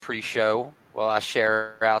pre-show while I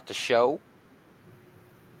share out the show.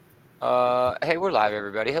 Hey, we're live,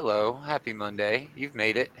 everybody. Hello, happy Monday. You've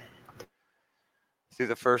made it through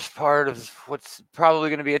the first part of what's probably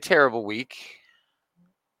going to be a terrible week.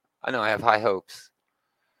 I know I have high hopes.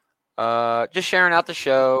 Just sharing out the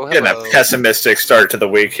show. Getting a pessimistic start to the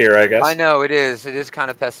week here, I guess. I know it is. It is kind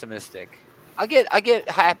of pessimistic. I get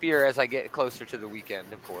happier as I get closer to the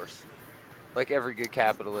weekend, of course, like every good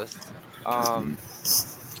capitalist.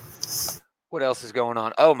 What else is going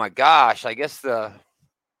on? Oh my gosh! I guess the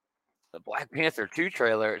Black Panther 2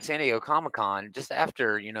 trailer at San Diego Comic-Con just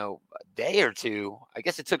after, a day or two. I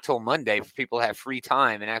guess it took till Monday for people to have free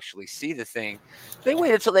time and actually see the thing. They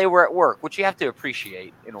waited till they were at work, which you have to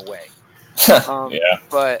appreciate in a way. Yeah.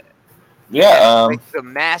 But like the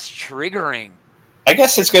mass triggering. I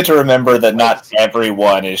guess it's good to remember that not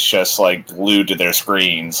everyone is just like glued to their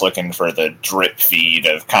screens looking for the drip feed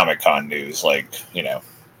of Comic-Con news,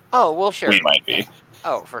 Oh, well, sure. We might be.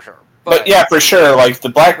 Oh, for sure. But yeah, for sure. Like the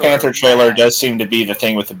Black Panther trailer does seem to be the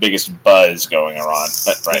thing with the biggest buzz going around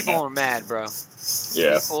right now. People are mad, bro.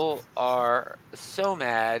 Yeah. People are so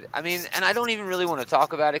mad. I mean, and I don't even really want to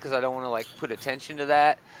talk about it because I don't want to put attention to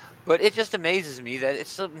that. But it just amazes me that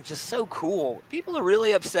it's something just so cool. People are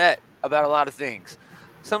really upset about a lot of things.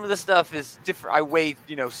 Some of the stuff is different. I weigh,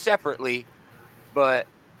 separately, but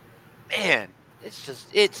man.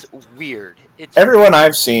 It's weird. Everyone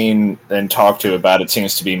I've seen and talked to about it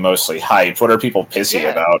seems to be mostly hyped. What are people pissy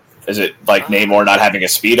about? Is it like Namor not having a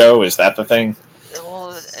Speedo? Is that the thing?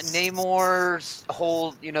 Well, Namor's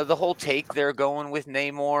whole, the whole take they're going with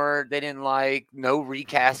Namor, they didn't like. No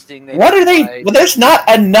recasting. What are they? Well, there's not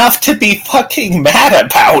enough to be fucking mad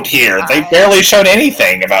about here. They barely showed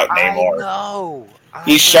anything about Namor. No.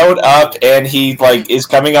 He showed up and he is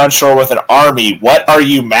coming on shore with an army. What are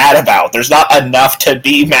you mad about? There's not enough to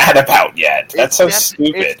be mad about yet. That's so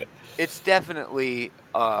stupid. It's definitely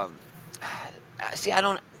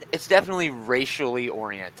it's definitely racially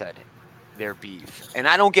oriented, their beef. And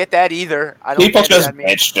I don't get that either. People just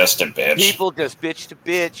bitch just to bitch. People just bitch to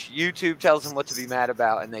bitch. YouTube tells them what to be mad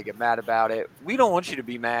about and they get mad about it. We don't want you to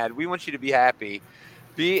be mad. We want you to be happy.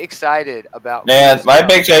 Be excited about. Man, my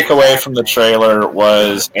big takeaway from the trailer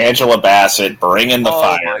was Angela Bassett bringing the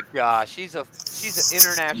fire. Oh my gosh, she's an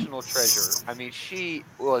international treasure. I mean, she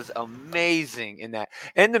was amazing in that,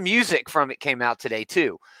 and the music from it came out today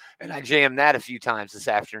too, and I jammed that a few times this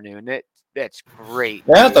afternoon. That's great.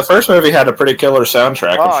 Yeah, the first movie had a pretty killer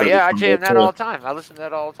soundtrack. Oh yeah, I jammed that all the time. I listen to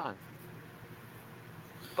that all the time.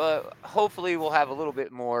 But hopefully, we'll have a little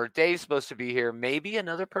bit more. Dave's supposed to be here. Maybe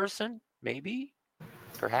another person. Maybe.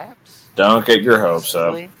 Perhaps. Don't get your hopes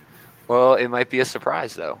up. Well, it might be a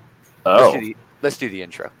surprise, though. Oh. Let's do the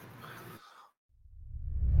intro.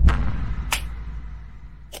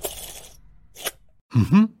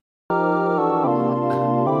 Mm-hmm.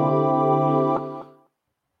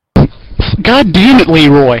 God damn it,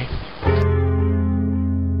 Leroy.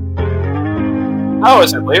 Oh,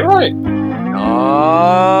 is it Leroy?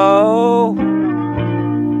 Oh.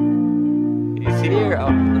 He's here. Oh,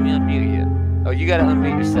 let me unmute you. Oh, you gotta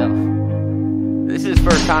unmute yourself. This is his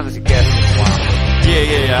first time as a guest in a while.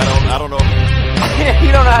 Yeah. I don't know.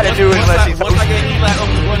 You don't know how to do it unless he's once I get Eli up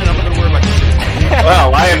and running, I'm gonna worry about this shit.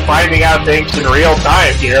 Well, I am finding out things in real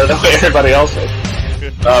time here the way everybody else is.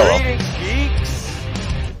 Greetings,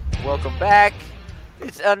 geeks. Welcome back.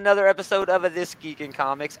 It's another episode of This Geek in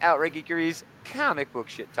Comics, Outright Geekery's comic book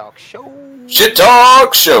shit talk show. Shit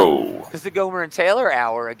talk show. It's the Gomer and Taylor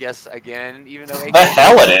hour, I guess, again, even though they the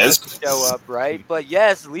hell it is. Show up, right? But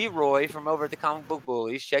yes, Leroy from over at the Comic Book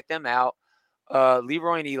Bullies. Check them out.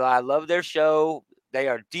 Leroy and Eli, I love their show. They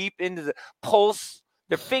are deep into the pulse,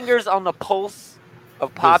 their fingers on the pulse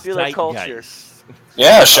of popular culture.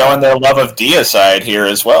 Yeah, showing their love of Deicide here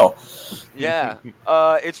as well. Yeah.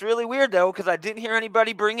 It's really weird, though, because I didn't hear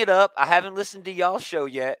anybody bring it up. I haven't listened to y'all's show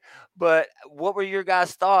yet. But what were your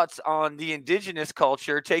guys' thoughts on the indigenous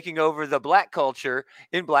culture taking over the black culture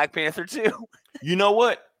in Black Panther 2? You know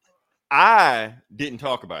what? I didn't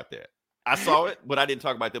talk about that. I saw it, but I didn't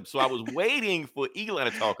talk about that. So I was waiting for Eli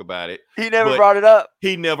to talk about it. He never brought it up.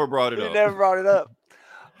 He never brought it up. He never brought it up.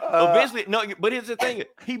 Eventually, no, but here's the thing.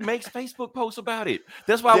 He makes Facebook posts about it.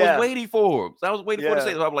 That's why I was waiting for him. So I was waiting for him to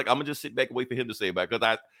say it. So I was like, I'm going to just sit back and wait for him to say it.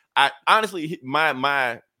 Because I honestly,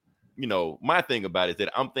 my thing about it is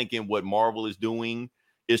that I'm thinking what Marvel is doing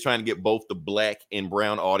is trying to get both the black and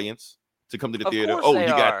brown audience to come to the theater. Oh, you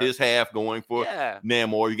got this half going for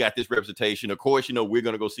Namor. You got this representation. Of course, we're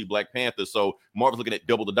going to go see Black Panther. So Marvel's looking at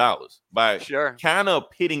double the dollars by kind of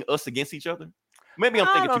pitting us against each other. Maybe I'm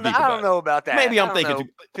thinking too deep about it. I don't know about that. Maybe I'm thinking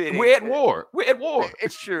we're at war. We're at war.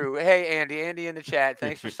 It's true. Hey, Andy in the chat.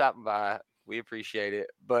 Thanks for stopping by. We appreciate it.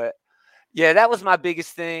 But yeah, that was my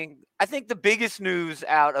biggest thing. I think the biggest news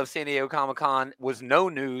out of San Diego Comic-Con was no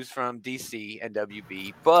news from DC and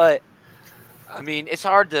WB. But I mean, it's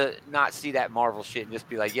hard to not see that Marvel shit and just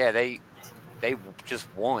be like, yeah, they just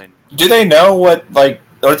won. Do they know what, like,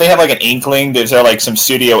 or do they have like an inkling? Is there like some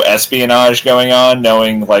studio espionage going on,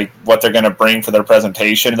 knowing like what they're going to bring for their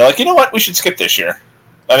presentation? And they're like, you know what, we should skip this year.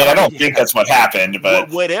 I mean, I don't think that's what happened, but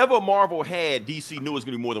whatever Marvel had, DC knew it was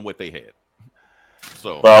going to be more than what they had.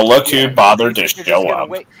 So, well, look who bothered to show up.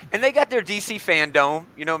 And they got their DC fandom.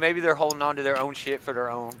 You know, maybe they're holding on to their own shit for their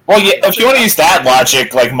own. Well, yeah, if you want to use that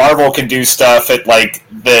logic, like Marvel can do stuff at like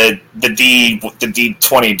the D20,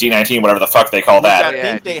 D19, whatever the fuck they call that. I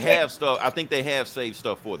think they have stuff. I think they have saved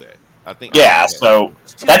stuff for that. I think. Yeah, so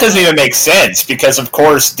that doesn't even make sense because, of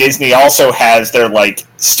course, Disney also has their like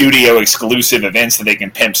studio exclusive events that they can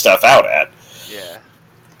pimp stuff out at. Yeah.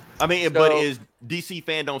 I mean, but is DC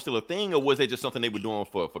fandom still a thing, or was it just something they were doing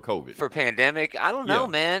for COVID? For pandemic? I don't know,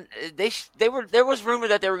 man. There was rumor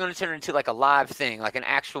that they were going to turn it into like a live thing, like an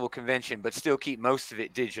actual convention, but still keep most of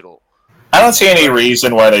it digital. I don't see any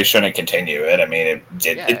reason why they shouldn't continue it. I mean,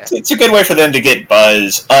 it's a good way for them to get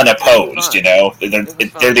buzz unopposed. You know,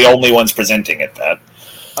 they're the only ones presenting it.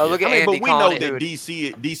 Oh, look at Andy. But we know that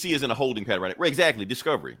DC is in a holding pattern right now. Exactly,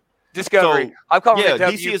 Discovery. So, I'm calling it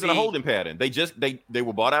DC is in a holding pattern. They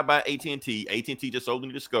were bought out by AT&T. AT&T just sold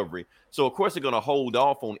them to Discovery. So of course they're going to hold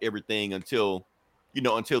off on everything until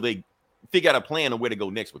they figure out a plan on where to go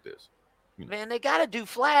next with this. Man, they got to do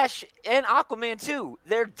Flash and Aquaman too.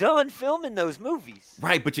 They're done filming those movies.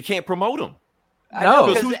 Right, but you can't promote them.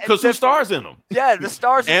 No, because who stars in them? Yeah, the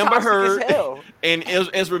stars are Amber toxic Heard as hell. And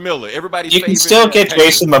Ezra Miller. Everybody's you can still get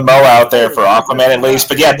Jason Momoa out there for Aquaman at least,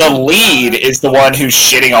 but yeah, the lead is the one who's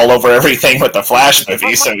shitting all over everything with the Flash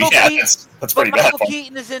movie. So yeah, that's pretty bad. Michael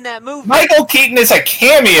Keaton is in that movie. Michael Keaton is a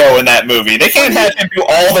cameo in that movie. They can't have him do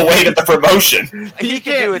all the way to the promotion. He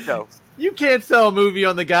can do it though. You can't sell a movie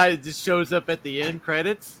on the guy that just shows up at the end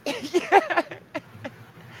credits. Yeah.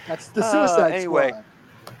 That's the Suicide Squad.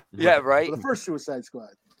 Yeah, right. The first Suicide Squad.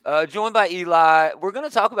 Joined by Eli. We're going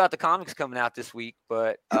to talk about the comics coming out this week,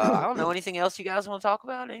 but I don't know anything else you guys want to talk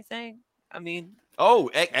about. Anything? I mean,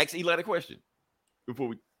 ask Eli a question before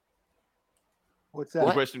we. What's that?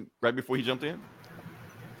 What question right before he jumped in?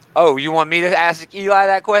 Oh, you want me to ask Eli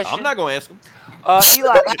that question? I'm not going to ask him.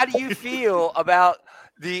 Eli, how do you feel about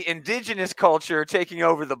the indigenous culture taking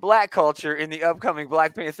over the black culture in the upcoming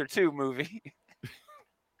Black Panther 2 movie?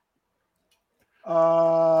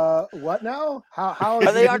 What now? How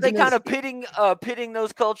are they kind of pitting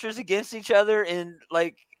those cultures against each other in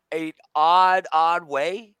like a odd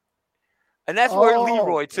way? And that's where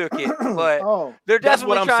Leroy took it, but they're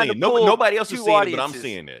definitely trying to pull nobody else is seeing audiences. it, but I'm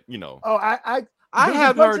seeing it. You know. Oh, I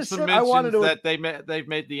have heard some mentions that they've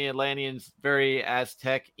made the Atlanteans very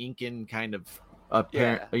Aztec, Incan kind of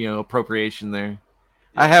appropriation there. Yeah.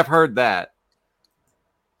 I have heard that.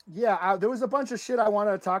 Yeah, there was a bunch of shit I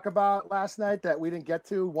wanted to talk about last night that we didn't get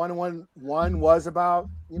to. One was about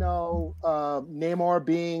Namor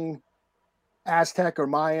being Aztec or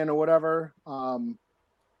Mayan or whatever,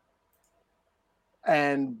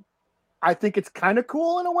 and I think it's kind of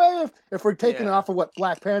cool in a way if we're taking off of what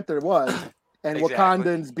Black Panther was and exactly.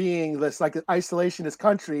 Wakandans being this like an isolationist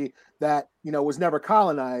country that was never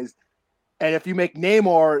colonized, and if you make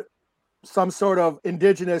Namor some sort of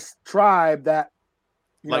indigenous tribe that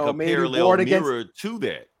like a parallel mirror to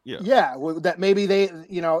that. Yeah, that maybe they,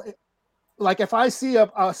 like if I see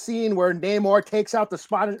a scene where Namor takes out the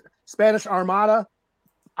Spanish Armada,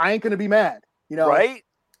 I ain't going to be mad, Right?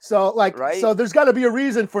 So so there's got to be a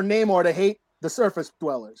reason for Namor to hate the surface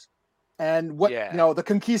dwellers. And the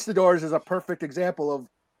conquistadors is a perfect example of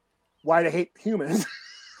why to hate humans.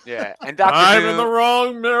 Yeah, and I'm in the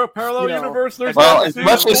wrong parallel universe. Well, as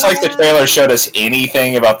much as like the trailer showed us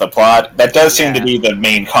anything about the plot, that does seem to be the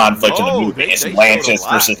main conflict in the movie. It's Atlantis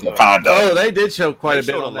versus Wakanda. Oh, they did show quite a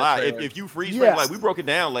bit. A lot. If you freeze frame, like we broke it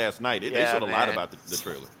down last night, they showed a lot about the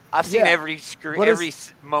trailer. I've seen every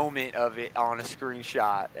moment of it on a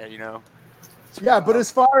screenshot. Yeah, but as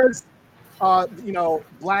far as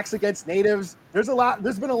blacks against natives, there's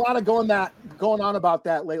been a lot of going on about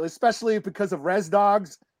that lately, especially because of Res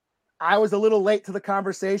Dogs. I was a little late to the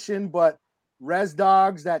conversation, but Res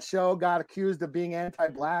Dogs, that show, got accused of being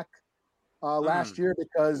anti-black last year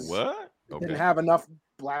because they didn't have enough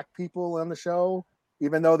black people on the show,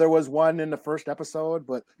 even though there was one in the first episode.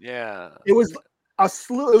 But it was a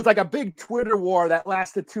slew. It was like a big Twitter war that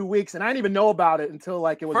lasted 2 weeks, and I didn't even know about it until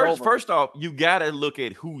like it was over. First off, you got to look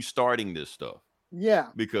at who's starting this stuff. Yeah.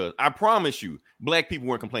 Because I promise you, black people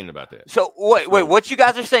weren't complaining about that. So wait, what you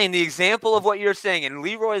guys are saying, the example of what you're saying, and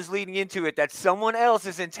Leroy is leading into it, that someone else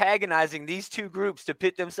is antagonizing these two groups to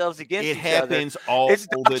pit themselves against each other. It happens all it's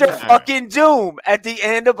the Dr. time. fucking Doom at the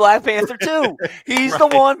end of Black Panther 2. He's the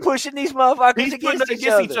one pushing these motherfuckers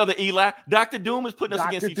against each other. Eli. Dr. Doom is putting us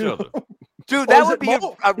against each other. Dude, that would be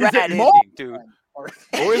a rad ending, dude. Or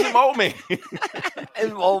is it Mole Man?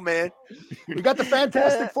 It's Mole Man. We got the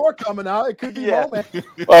Fantastic Four coming out. It could be Mole Man.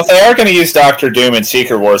 Well, if they are going to use Doctor Doom in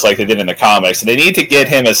Secret Wars like they did in the comics, they need to get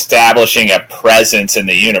him establishing a presence in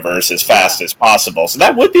the universe as fast as possible. So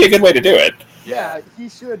that would be a good way to do it. Yeah, he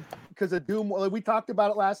should, because of Doom. We talked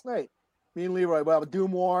about it last night. Me and Leroy, well,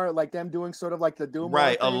 Doom War, like them doing sort of like the Doom War.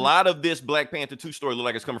 Right. A lot of this Black Panther 2 story look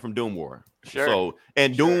like it's coming from Doom War. Sure. So,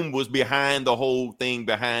 and Doom was behind the whole thing,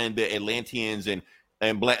 behind the Atlanteans and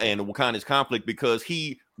Wakanda's conflict, because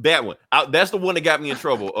that's the one that got me in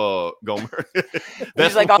trouble, Gomer.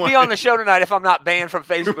 He's like, I'll be on the show tonight if I'm not banned from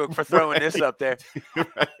Facebook for throwing this up there. Right.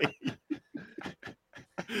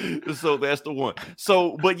 So that's the one.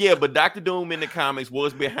 So, but Dr. Doom in the comics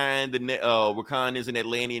was behind the Wakandans and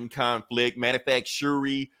Atlantean conflict. Matter of fact,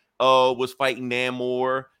 Shuri was fighting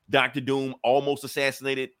Namor. Dr. Doom almost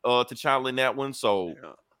assassinated T'Challa in that one. So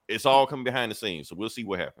it's all coming behind the scenes. So we'll see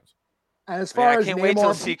what happens. And as far as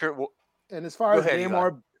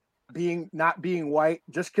Namor, Namor not being white,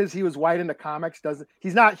 just because he was white in the comics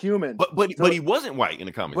he's not human. But he wasn't white in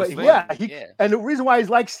the comics. And the reason why he's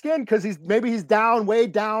like skin, because he's down, way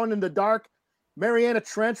down in the dark Mariana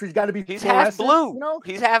Trench, where he's got to be. He's half blue. You know?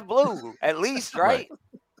 He's half blue, at least, right?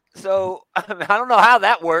 So I don't know how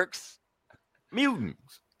that works.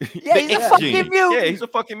 Mutants. Yeah, he's a fucking mutant. Yeah, he's a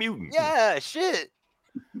fucking mutant. Yeah, shit.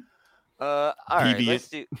 All right,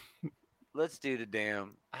 let's do the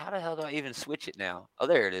damn. How the hell do I even switch it now? Oh,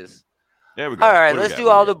 there it is. There we go. All right, let's do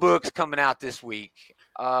all the books coming out this week.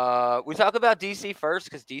 We talk about DC first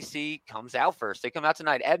because DC comes out first. They come out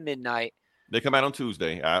tonight at midnight. They come out on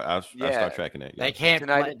Tuesday. I start tracking that. Yeah.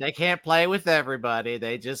 They can't play with everybody.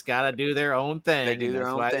 They just got to do their own thing. They do their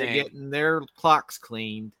own thing. They're getting their clocks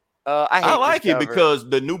cleaned. I like it because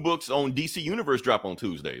the new books on DC Universe drop on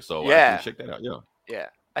Tuesday. So I can check that out. Yeah.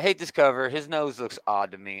 I hate this cover. His nose looks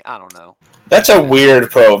odd to me. I don't know. That's a weird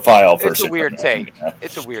profile for It's a weird take.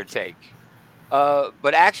 It's a weird take.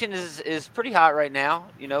 But action is pretty hot right now.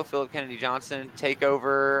 You know, Philip Kennedy Johnson take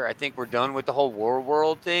over. I think we're done with the whole War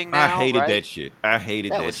World thing now. I hated that shit.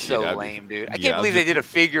 That was so lame, dude. I can't believe they did a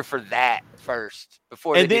figure for that first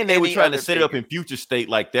before. And then they were trying to set it up in Future State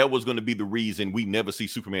like that was going to be the reason we never see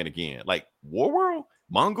Superman again. Like War World.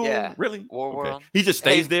 Mongol? Really? War World? He just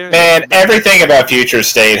stays there? Man, everything about Future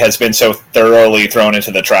State has been so thoroughly thrown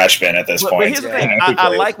into the trash bin at this point. But here's the thing. I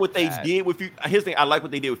like what they did with I like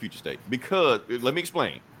what they did with Future State. Because, let me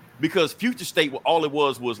explain. Because Future State, all it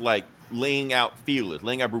was like laying out feelers,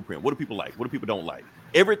 laying out blueprint. What do people like? What do people don't like?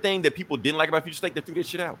 Everything that people didn't like about Future State, they threw that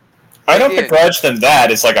shit out. I don't begrudge them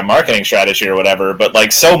that. It's like a marketing strategy or whatever. But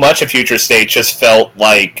like so much of Future State just felt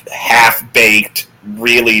like half-baked,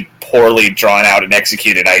 really poorly drawn out and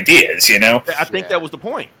executed ideas, you know? I think that was the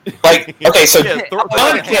point. Like, okay, so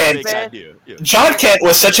John Kent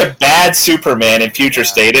was such a bad Superman in Future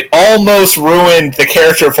State, it almost ruined the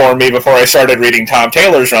character for me before I started reading Tom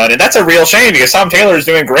Taylor's run, and that's a real shame because Tom Taylor is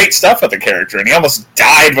doing great stuff with the character, and he almost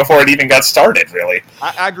died before it even got started, really.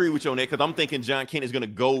 I agree with you on that, because I'm thinking John Kent is going to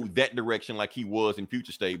go that direction like he was in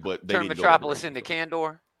Future State, but they turn didn't Metropolis into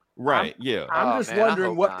Kandor. Right, I'm just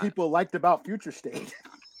wondering what people liked about Future State.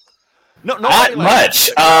 Not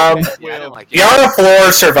much. Yara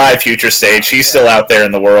Flor survived Future State. She's still out there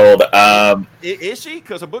in the world. Is she?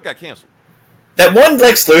 Because her book got canceled. That one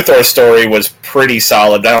Lex Luthor story was pretty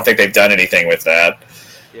solid. I don't think they've done anything with that.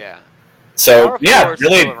 Yeah. So, really.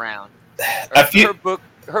 Still around.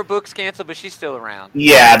 Her book's canceled, but she's still around.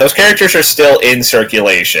 Yeah, those characters are still in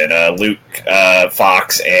circulation. Luke,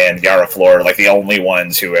 Fox, and Yara Flor, like the only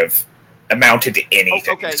ones who have amounted to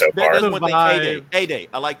anything so far. There's one thing. A-Day.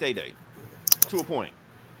 I liked A-Day. To a point.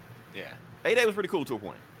 Yeah. A-Day was pretty cool to a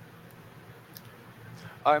point.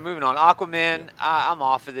 All right, moving on. Aquaman. I'm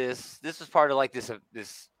off of this. This was part of like this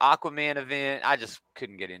Aquaman event. I just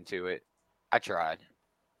couldn't get into it. I tried.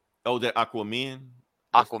 Oh, that Aquaman?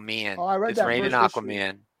 Aquaman. Oh, I read it's that raining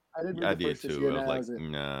Aquaman. I did too. I was like,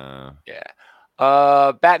 nah. Yeah.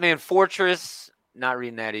 Batman Fortress. Not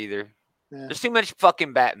reading that either. Yeah. There's too much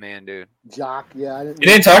fucking Batman, dude. Jock, yeah. You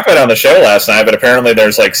didn't talk about it on the show last night, but apparently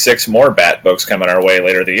there's like 6 more Bat books coming our way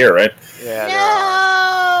later the year, right? Yeah, there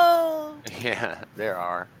are. Yeah, there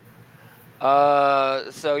are.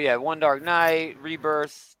 So yeah, One Dark Knight,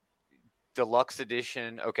 Rebirth. deluxe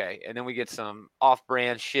edition. Okay, and then we get some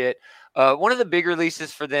off-brand shit. One of the big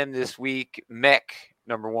releases for them this week, Mech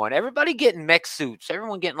 #1. Everybody getting mech suits.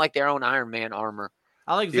 Everyone getting like their own Iron Man armor.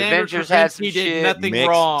 Alexander Avengers had some shit. Nothing Mech's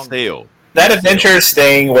wrong. Sale. That Avengers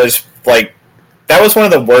thing was like, that was one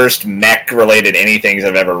of the worst mech-related anythings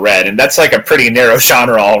I've ever read, and that's like a pretty narrow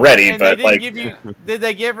genre already. And but like, did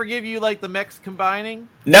they ever give you like the mechs combining?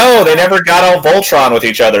 No, they never got all Voltron with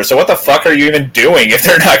each other. So what the fuck are you even doing if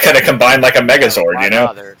they're not going to combine like a Megazord? You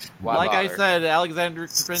know? Like I said, Alexander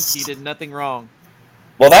Krasinski did nothing wrong.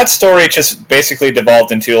 Well, that story just basically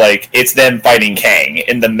devolved into like it's them fighting Kang,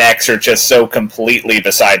 and the mechs are just so completely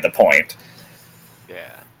beside the point.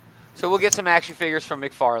 Yeah. So we'll get some action figures from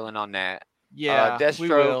McFarlane on that. Yeah,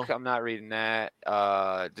 Deathstroke, I'm not reading that.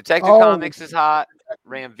 Detective Comics is hot.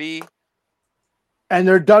 Ram V. And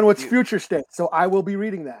they're done with Future State, so I will be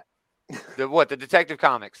reading that. The Detective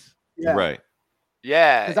Comics? Yeah. Right.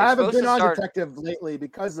 Yeah. Because I haven't been on Detective lately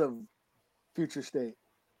because of Future State.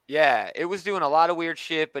 Yeah, it was doing a lot of weird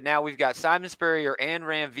shit, but now we've got Simon Spurrier and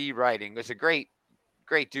Ram V writing. It's a great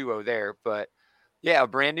duo there, but yeah, a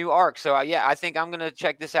brand new arc. So I think I'm gonna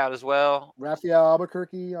check this out as well. Raphael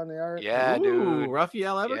Albuquerque on the art. Yeah, dude.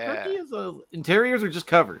 Raphael Albuquerque is interiors or just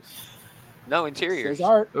covers? No, interiors. There's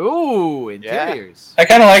art. Ooh, interiors. I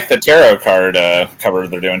kind of like the tarot card cover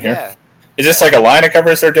they're doing here. Yeah. Is this like a line of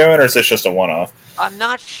covers they're doing, or is this just a one-off? I'm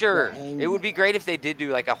not sure. It would be great if they did do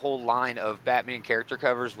like a whole line of Batman character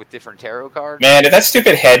covers with different tarot cards. Man, if that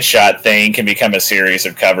stupid headshot thing can become a series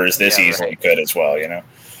of covers, this easily could as well, you know?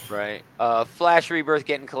 Right. Flash Rebirth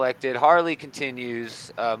getting collected. Harley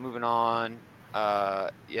continues. Moving on. Yeah,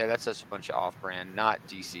 that's just a bunch of off-brand, not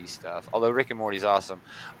DC stuff. Although Rick and Morty's awesome.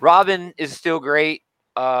 Robin is still great.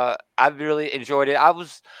 I've really enjoyed it. I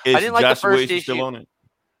didn't like the first issue. Still on it?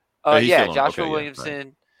 Joshua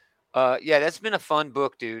Williamson. Right. That's been a fun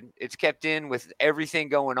book, dude. It's kept in with everything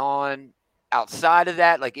going on outside of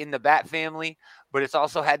that, like in the Bat family, but it's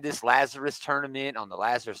also had this Lazarus tournament on the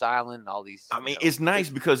Lazarus Island and all these. I mean, it's nice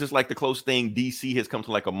because it's like the close thing DC has come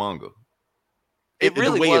to like a manga. It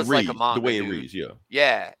really was like a manga. The way it reads, yeah.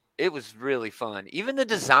 Yeah, it was really fun. Even the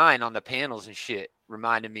design on the panels and shit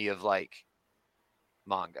reminded me of like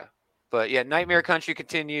manga. But yeah, Nightmare Country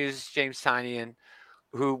continues. James Tynion,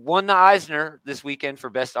 who won the Eisner this weekend for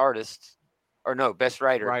Best Artist, or no, Best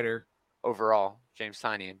Writer overall. James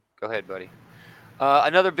Tynion. Go ahead, buddy.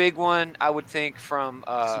 Another big one, I would think, from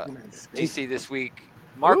DC this week.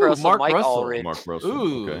 Mark Russell, Mike Allred. Mark Russell.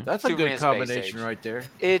 Ooh, okay. That's a good combination right there.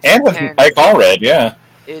 And with Mike Allred, yeah.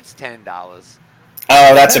 It's $10.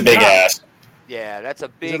 Oh, that's a big ass. Yeah, that's a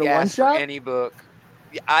big ass for any book.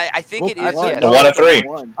 I think it is. The 1 of 3.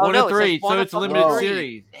 One of 3, so it's a limited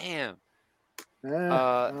series. Damn.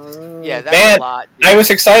 That's a lot. Dude. I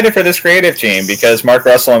was excited for this creative team because Mark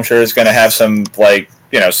Russell, I'm sure, is going to have some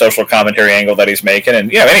social commentary angle that he's making,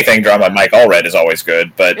 and anything drawn by Mike Allred is always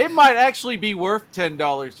good. But it might actually be worth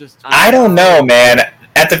 $10. Just I don't know, man.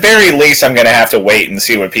 At the very least, I'm going to have to wait and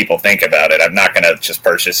see what people think about it. I'm not going to just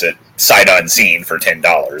purchase it sight unseen for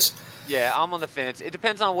 $10. Yeah, I'm on the fence. It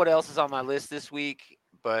depends on what else is on my list this week,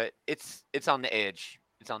 but it's on the edge.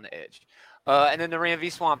 It's on the edge. And then the Ram V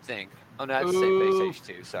Swamp Thing. Oh, no, that's the same Face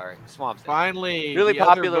Age 2. Sorry. Swamp Thing. Finally. Really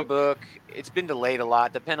popular book. It's been delayed a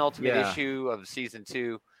lot. The penultimate issue of season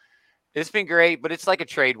 2. It's been great, but it's like a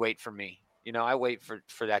trade wait for me. I wait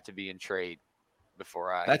for that to be in trade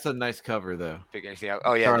before I. That's a nice cover, though. Pick anything out.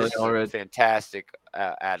 Oh, yeah. This is a fantastic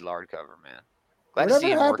Adlard cover, man. Whatever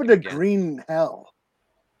happened to Green Hell?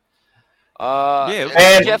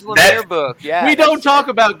 Jeff Lemire book. Yeah, we don't talk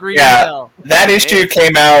about Green Hell. That issue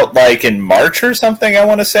came out like in March or something. I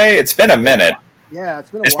want to say it's been a minute. Yeah, it's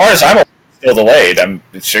been. As far as I'm aware, it's still delayed.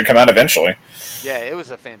 It should come out eventually. Yeah, it was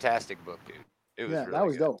a fantastic book, dude. It was really that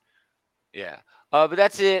was good. Dope. Yeah, but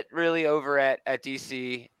that's it really over at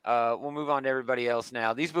DC. We'll move on to everybody else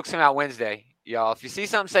now. These books come out Wednesday, y'all. If you see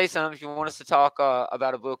something, say something. If you want us to talk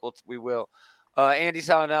about a book, we will. Andy's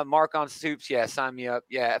on up. Mark on Soups. Yeah, sign me up.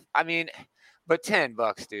 Yeah, I mean, but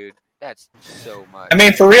 $10, dude. That's so much. I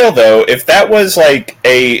mean, for real though, if that was like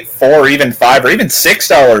a $4 or even $5 or even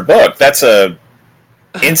 $6 book, that's a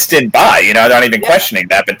instant buy. I'm not even questioning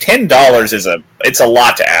that. But $10 it's a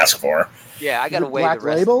lot to ask for. Yeah, I gotta weigh the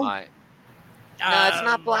rest of my. No, it's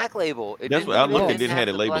not Black Label. That's what I looked. It didn't have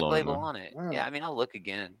a label on it. Yeah, I mean, I'll look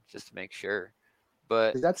again just to make sure.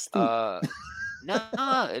 But that's steep. No,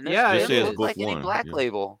 it says book like 1. Any Black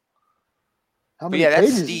Label. How many that's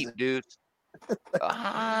pages steep, dude.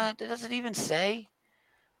 Does it even say?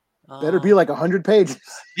 Better be like 100 pages.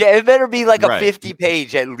 Yeah, it better be like a 50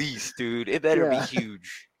 page at least, dude. It better be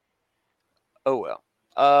huge. Oh well.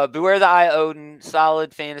 Beware the Eye Odin,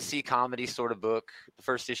 solid fantasy comedy sort of book. The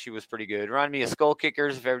first issue was pretty good. Reminded me of Skull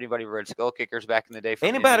Kickers. If everybody read Skull Kickers back in the day,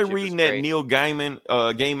 anybody reading that Neil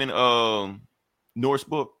Gaiman Norse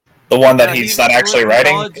book? The one that he's not actually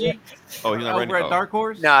writing. Oh, he's not writing at Dark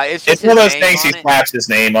Horse. No, it's one of those things he slaps his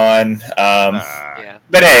name on. Yeah.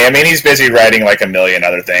 But hey, I mean, he's busy writing like a million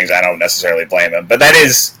other things. I don't necessarily blame him. But that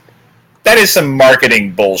is some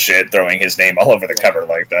marketing bullshit, throwing his name all over the cover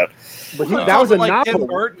like that. But that was a novel.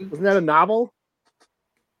 Wasn't that a novel?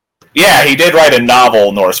 Yeah, he did write a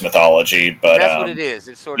novel, Norse mythology, but that's what it is.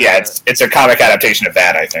 It's sort of it's a comic adaptation of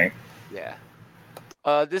that, I think. Yeah.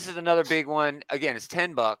 This is another big one. Again, it's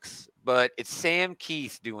 $10, but it's Sam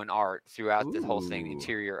Keith doing art throughout the whole thing,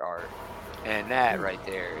 interior art, and that right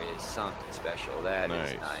there is something special. That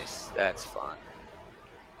is nice. That's fun.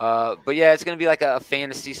 But yeah, it's gonna be like a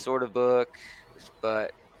fantasy sort of book,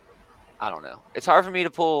 but I don't know. It's hard for me to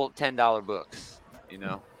pull $10 books. You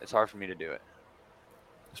know, it's hard for me to do it.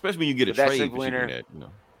 Especially when you get a trade winner. You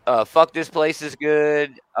know. Fuck This Place is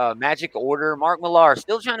good. Magic Order. Mark Millar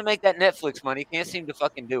still trying to make that Netflix money. Can't seem to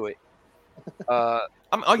fucking do it. All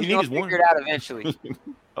you need is one. Figure it out eventually.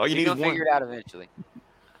 All you need is one. Figure it out eventually.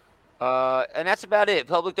 And that's about it.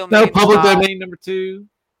 Public Domain. No, Public Domain number 2.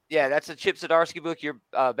 Yeah, that's a Chip Zdarsky book. Your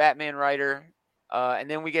Batman writer. And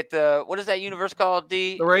then we get what is that universe called?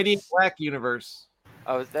 The Radiant Black universe.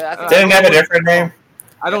 Oh, is that? Didn't have a different name.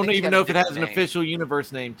 I don't even know if it has an official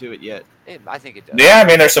universe name to it yet. I think it does. Yeah, I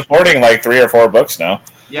mean they're supporting like 3 or 4 books now.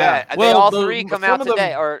 Yeah, well, all 3 come out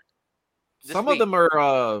today. Or some of them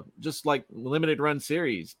are just like limited run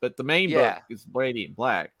series, but the main book is Radiant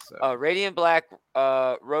Black. So. Radiant Black,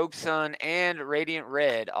 Rogue Sun, and Radiant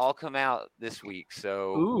Red all come out this week.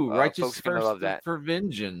 So Righteous folks love that. For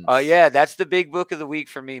Vengeance. Yeah, that's the big book of the week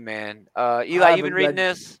for me, man. Eli, you been reading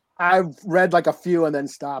this? I've read like a few and then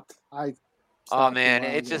stopped. Oh man,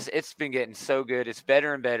 it's been getting so good. It's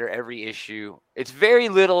better and better every issue. It's very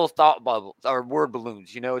little thought bubbles or word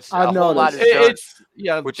balloons. You know, it's a whole lot of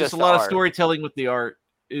just a lot of storytelling with the art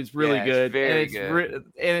is really good. It's very good.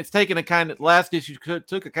 And it's taken a kind of last issue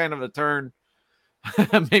took a kind of a turn,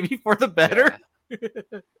 maybe for the better.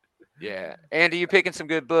 Yeah. Andy, you picking some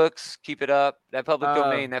good books. Keep it up. That Public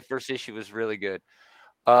Domain, that first issue was really good.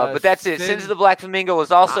 But that's it. Sins of the Black Flamingo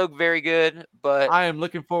was also very good, but I am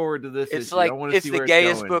looking forward to this. It's issue. like it's the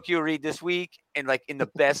gayest book you'll read this week, and like in the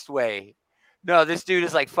best way. No, this dude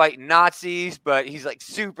is like fighting Nazis, but he's like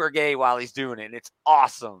super gay while he's doing it. And it's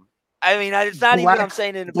awesome. I mean, it's not even I'm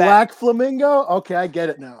saying in the Black Flamingo. Okay, I get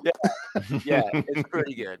it now. Yeah, it's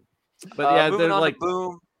pretty good. But yeah, moving on like to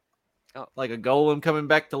Boom, like a golem coming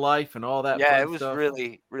back to life and all that. Yeah, fun it was stuff.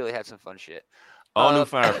 really had some fun shit. All new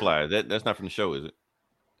Firefly. That's not from the show, is it?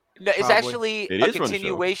 No, it's actually a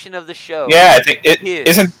continuation of the show. Yeah, I think it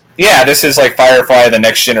isn't. Yeah, this is like Firefly: The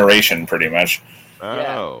Next Generation, pretty much.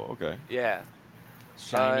 Oh, okay. Yeah.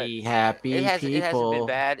 Shiny, happy it hasn't people. been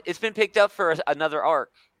bad. It's been picked up for another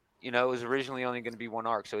arc. You know, it was originally only going to be one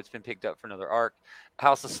arc, so it's been picked up for another arc.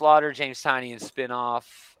 House of Slaughter, James Tynion spinoff,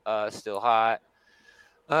 still hot.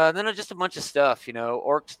 Then just a bunch of stuff. You know,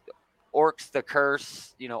 Orcs, The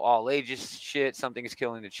Curse, you know, all ages shit. Something is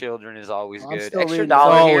Killing the Children is always good. Extra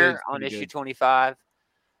 $1 here on issue 25.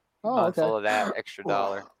 Oh, okay. Full of that extra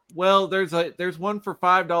 $1. Well, there's one for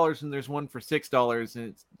 $5 and there's one for $6, and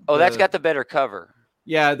it's that's got the better cover.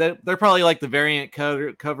 Yeah, they're probably like the variant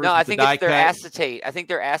covers. No, I think it's their acetate. I think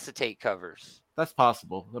they're acetate covers. That's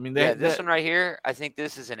possible. I mean, this one right here. I think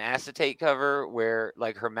this is an acetate cover where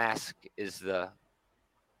like her mask is the.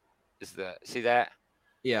 See that?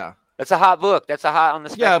 Yeah. That's a hot book. That's a hot on the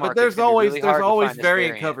spec market. But there's always variant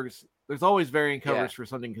variant covers. There's always variant covers for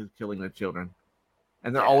something killing the children,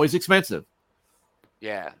 and they're always expensive.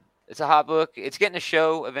 Yeah, it's a hot book. It's getting a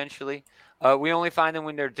show eventually. We only find them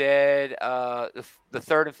when they're dead. The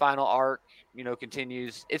third and final arc, you know,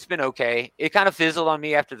 continues. It's been okay. It kind of fizzled on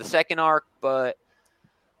me after the second arc, but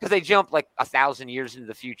because they jumped like 1,000 years into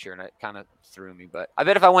the future, and it kind of threw me. But I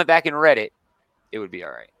bet if I went back and read it, it would be all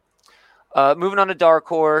right. Moving on to Dark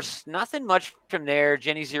Horse, nothing much from there.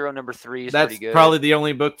 Jenny Zero number 3 is pretty good. That's probably the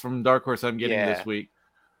only book from Dark Horse I'm getting this week.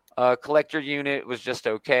 Collector Unit was just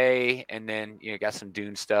okay, and then got some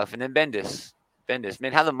Dune stuff, and then Bendis,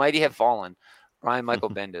 man, how the mighty have fallen. Brian Michael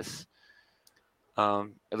Bendis.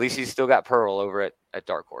 At least he's still got Pearl over at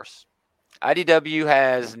Dark Horse. IDW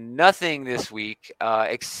has nothing this week,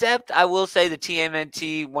 except I will say the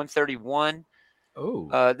TMNT 131.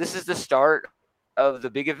 Oh, this is the start of the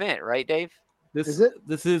big event, right, Dave? This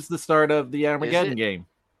is the start of the Armageddon game.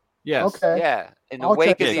 Yes. Okay. Yeah. In the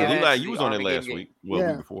wake of the event, you was on it last week. Well,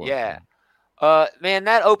 week before. Yeah. Man,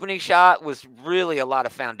 that opening shot was really a lot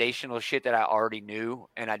of foundational shit that I already knew,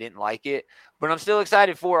 and I didn't like it. But I'm still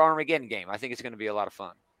excited for Armageddon game. I think it's going to be a lot of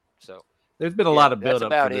fun. So there's been a lot of build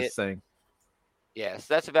up for this thing. Yes,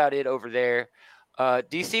 that's about it over there.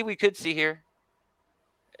 DC, we could see here.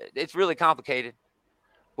 It's really complicated,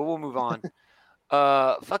 but we'll move on.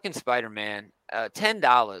 Fucking Spider-Man,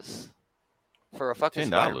 $10 for a fucking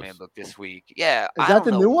Spider-Man book this week. Yeah, is that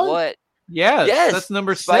the new one? What? Yes, that's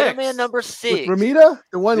number 6. Spider-Man number 6. With Romita,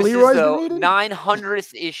 the one this Leroy's is been reading?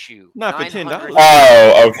 900th issue. Not for $10.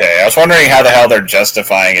 Oh, okay. I was wondering how the hell they're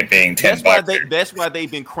justifying it being $10. That's why they've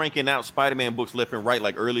been cranking out Spider-Man books left and right,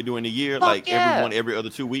 like early during the year, every other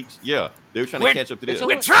 2 weeks. Yeah, they were trying to catch up to this.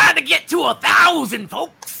 We're trying to get to 1,000,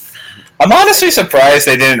 folks. I'm honestly surprised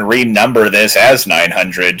they didn't renumber this as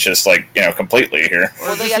 900, just completely here.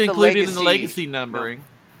 Or just included in the legacy numbering.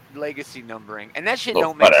 Legacy numbering, and that shit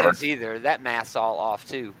don't make sense either. That math's all off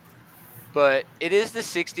too. But it is the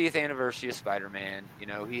 60th anniversary of Spider-Man.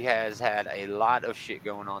 He has had a lot of shit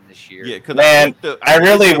going on this year. Yeah, man, I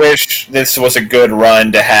really wish this was a good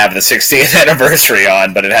run to have the 60th anniversary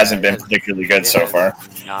on, but it hasn't been particularly good so far.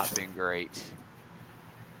 Not been great.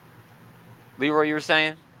 Leroy, you were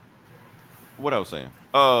saying? What I was saying?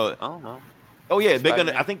 I don't know. Oh yeah, they're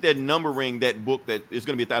gonna. I think they're numbering that book. That is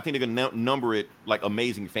gonna be. I think they're gonna number it like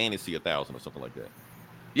Amazing Fantasy 1000 or something like that.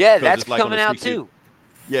 Yeah, that's coming out too.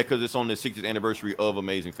 Yeah, because it's on the 60th anniversary of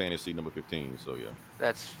Amazing Fantasy number 15. So yeah,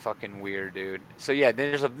 that's fucking weird, dude. So yeah,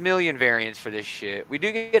 there's a million variants for this shit. We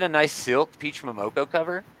do get a nice Silk Peach Momoko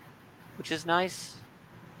cover, which is nice.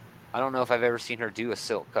 I don't know if I've ever seen her do a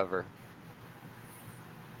Silk cover.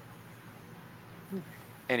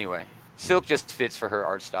 Anyway. Silk just fits for her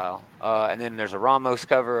art style. And then there's a Ramos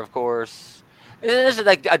cover, of course. There's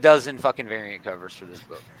like a dozen fucking variant covers for this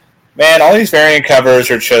book. Man, all these variant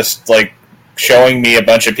covers are just like showing me a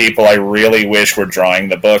bunch of people I really wish were drawing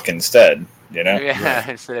the book instead. Yeah,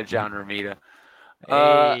 instead of John Romita.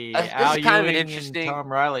 Al this is kind of an interesting.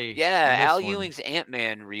 Tom Riley. Yeah, Al Ewing's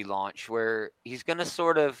Ant-Man relaunch, where he's going to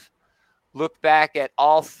sort of look back at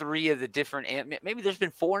all 3 of the different Ant-Man. Maybe there's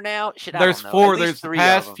been 4 now. There's 4. There's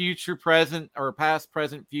past, future, present, or past,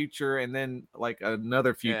 present, future, and then like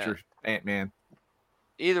another future Ant-Man.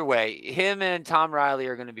 Either way, him and Tom Riley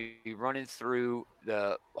are going to be running through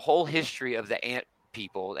the whole history of the Ant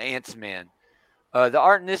people, the Ants-Men. The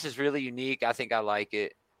art in this is really unique. I think I like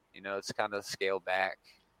it. It's kind of scaled back,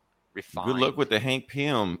 refined. Good luck with the Hank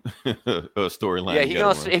Pym storyline.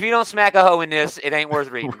 Yeah, if you don't smack a hoe in this, it ain't worth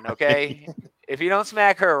reading, okay? If you don't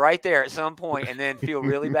smack her right there at some point and then feel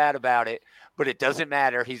really bad about it, but it doesn't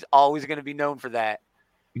matter. He's always going to be known for that.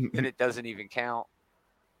 Then it doesn't even count.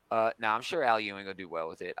 I'm sure Al Ewing will do well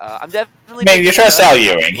with it. I'm definitely. Man, you trust Al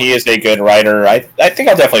Ewing. He is a good writer. I think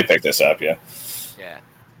I'll definitely pick this up, yeah. Yeah.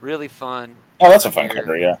 Really fun. Oh, that's a fun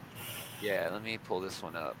cover, yeah. Yeah, let me pull this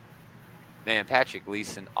one up. Man, Patrick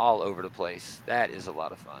Gleason all over the place. That is a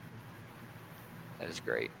lot of fun. That is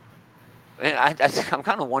great. Man, I'm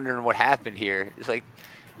kind of wondering what happened here. It's like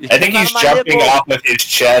I think he's jumping off of his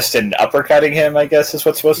chest and uppercutting him, I guess is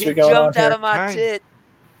what's supposed to be going on. He jumped out of my tit.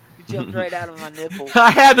 He jumped right out of my nipple.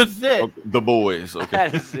 I had to sit. The boys. Okay. I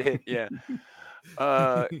had to sit, yeah.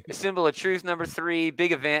 Symbol of Truth number 3,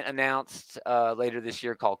 big event announced later this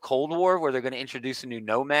year called Cold War, where they're going to introduce a new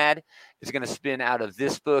Nomad. It's going to spin out of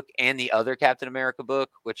this book and the other Captain America book,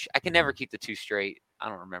 which I can never keep the 2 straight. I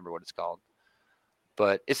don't remember what it's called,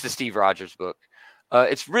 but it's the Steve Rogers book.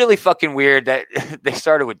 It's really fucking weird that they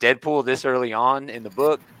started with Deadpool this early on in the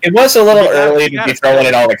book. It was a little early to be throwing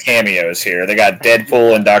in all the cameos here. They got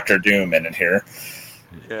Deadpool and Dr. Doom in it here.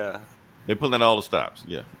 Yeah. They're pulling in all the stops,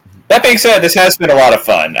 yeah. That being said, this has been a lot of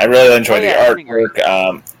fun. I really enjoyed the artwork.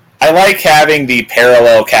 I like having the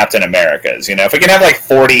parallel Captain Americas. If we can have like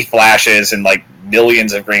 40 Flashes and like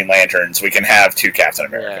millions of Green Lanterns, we can have 2 Captain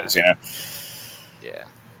Americas, Yeah.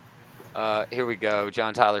 Here we go.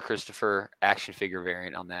 John Tyler Christopher action figure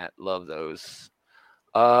variant on that. Love those.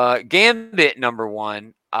 Gambit number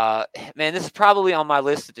 1. Man, this is probably on my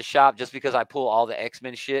list at the shop just because I pull all the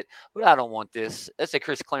X-Men shit, but I don't want this. That's a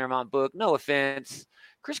Chris Claremont book. No offense.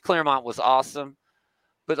 Chris Claremont was awesome,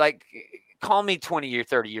 but like, call me 20 or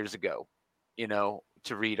 30 years ago,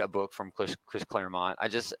 to read a book from Chris Claremont.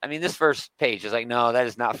 This first page is like, no, that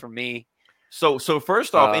is not for me. So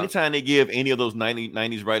first off, anytime they give any of those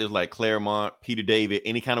 90s writers like Claremont, Peter David,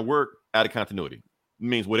 any kind of work, out of continuity. It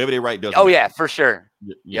means whatever they write doesn't matter. Yeah, for sure.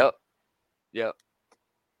 Yep.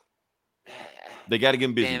 They got to give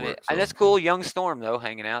them busy work. So. And that's cool. Young Storm, though,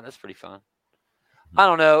 hanging out. That's pretty fun. I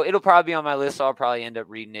don't know. It'll probably be on my list, so I'll probably end up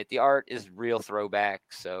reading it. The art is real throwback,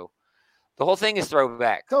 so the whole thing is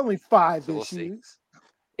throwback. It's only 5 issues.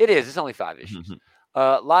 It is. It's only 5 issues.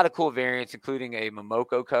 A lot of cool variants, including a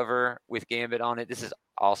Momoko cover with Gambit on it. This is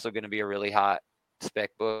also going to be a really hot spec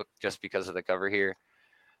book just because of the cover here.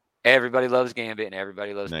 Everybody loves Gambit and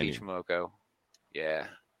everybody loves Peach Momoko. Yeah.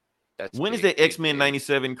 When is the X-Men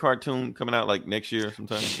 97 cartoon coming out? Like next year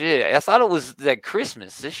sometime? Shit, I thought it was like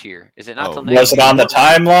Christmas this year. Is it not till next year? Was it on the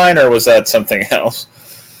timeline or was that something else?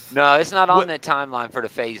 No, it's not on the timeline for the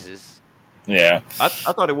phases. Yeah, I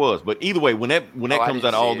thought it was, but either way, when that comes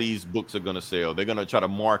out, all these books are gonna sell. They're gonna try to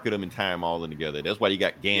market them and tie them all in together. That's why you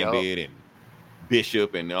got Gambit and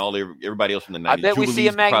Bishop and everybody else from the 90s. I bet we see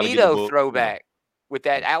a Magneto throwback with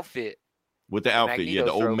that outfit. With the outfit,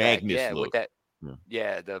 the old Magnus look. With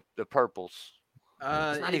that, the purples.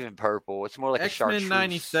 It's not even purple. It's more like X-Men a chartreuse.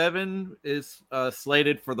 97 is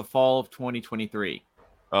slated for the fall of 2023.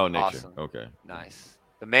 Oh, next year. Awesome. Okay. Nice.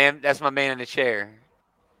 That's my man in the chair.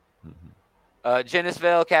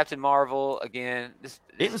 Genisville, Captain Marvel again. This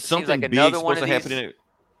Isn't seems something like big another supposed one to of happen these. in it?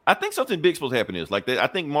 I think something big supposed to happen in this. Like I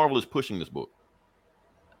think Marvel is pushing this book.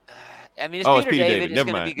 I mean, it's Peter David. It's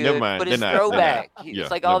going to be good, but it's throwback.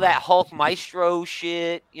 It's like all that Hulk Maestro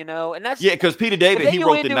shit, and that's because Peter David he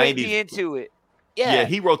wrote the 90s. Be into it. Yeah,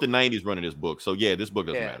 he wrote the 90s running this book. So this book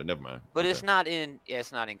doesn't matter. Never mind. But it's not in.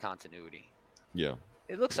 It's not in continuity. Yeah,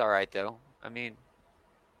 it looks all right though. I mean,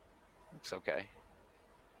 it's okay.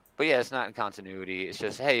 But yeah, it's not in continuity. It's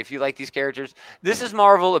just, hey, if you like these characters, this is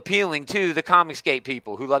Marvel appealing to the Comicsgate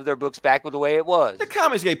people who love their books back with the way it was. The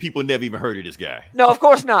Comicsgate people never even heard of this guy. No, of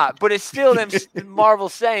course not. But it's still them Marvel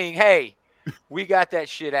saying, hey, we got that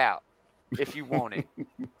shit out if you want it.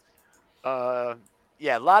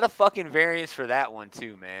 Yeah, a lot of fucking variants for that one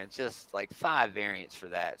too, man. Just like 5 variants for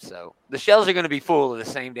that. So the shelves are going to be full of the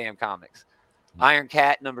same damn comics. Iron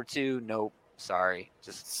Cat #2, nope. Sorry.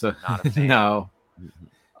 Just not a fan. No.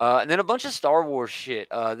 And then a bunch of Star Wars shit.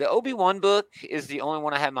 The Obi-Wan book is the only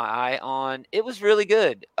one I had my eye on. It was really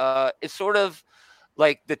good. It's sort of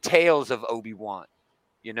like the Tales of Obi-Wan.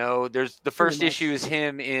 There's the first issue is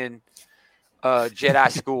him in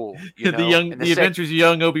Jedi school. The Adventures of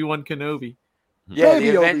Young Obi-Wan Kenobi. Yeah,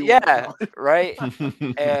 right.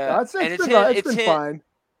 It's been fine.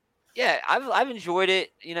 Yeah, I've enjoyed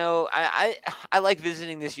it. I like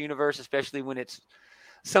visiting this universe, especially when it's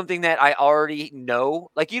something that I already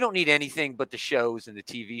know. Like, you don't need anything but the shows and the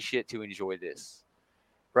TV shit to enjoy this,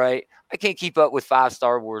 right? I can't keep up with 5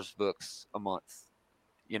 Star Wars books a month,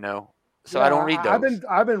 so I don't read those.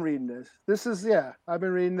 I've been reading this. I've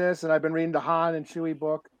been reading this, and I've been reading the Han and Chewie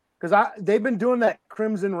book because they've been doing that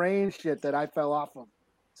Crimson Reign shit that I fell off of.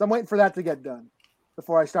 So I'm waiting for that to get done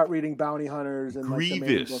before I start reading Bounty Hunters and like the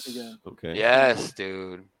main book again. Okay. Yes,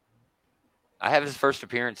 dude. I have his first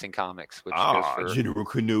appearance in comics, which goes for General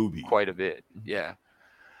Kenobi quite a bit. Yeah.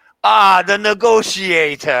 The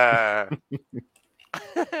Negotiator.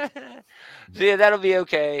 So yeah, that'll be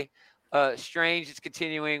okay. Strange is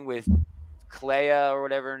continuing with Clea or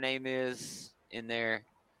whatever her name is in there.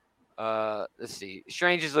 Let's see.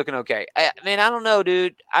 Strange is looking okay. I don't know,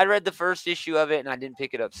 dude. I read the first issue of it and I didn't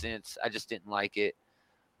pick it up since. I just didn't like it.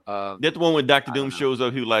 That's the one when Dr. Doom shows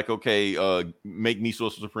up. He was like, okay, make me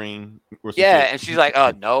Sorcerer Supreme. Yeah, and she's like,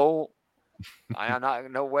 no, I am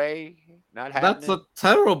not, no way, not happening. That's a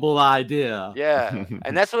terrible idea. Yeah,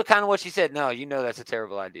 and that's what she said. No, that's a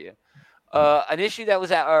terrible idea. An issue that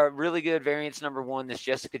was at really good variants #1. This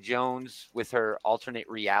Jessica Jones with her alternate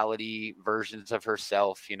reality versions of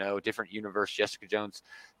herself. Different universe Jessica Jones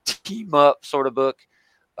team up sort of book.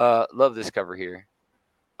 Love this cover here.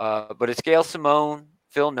 But it's Gail Simone,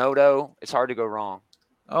 Phil Noto. It's hard to go wrong.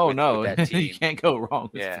 With that team. You can't go wrong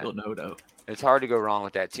with Phil Noto. It's hard to go wrong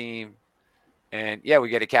with that team. And yeah, we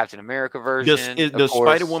get a Captain America version. Does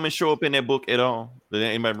Spider-Woman show up in that book at all? Did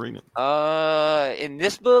anybody read it? In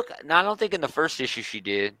this book, no, I don't think in the first issue she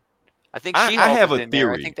did. I think I have a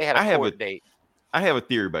theory. I think they had a court date. I have a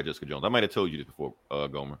theory about Jessica Jones. I might have told you this before,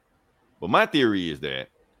 Gomer. But my theory is that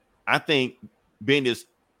I think Bendis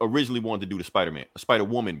originally wanted to do the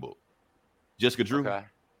Spider-Woman book. Jessica Drew. Okay.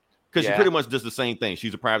 Because she pretty much does the same thing.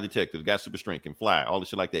 She's a private detective, got super strength, can fly, all the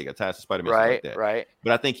shit like that. Got ties to Spider-Man, like that. Right.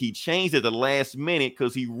 But I think he changed it at the last minute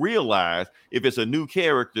because he realized if it's a new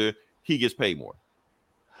character, he gets paid more.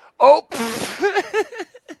 Oh,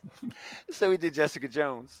 so he did Jessica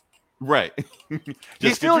Jones. Right.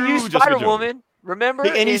 He still used Spider-Woman. Remember?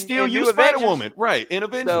 And he still used Spider-Woman. Right. In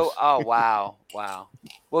Avengers. So, wow.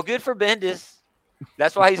 Well, good for Bendis.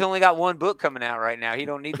 That's why he's only got 1 book coming out right now. He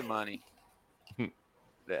don't need the money.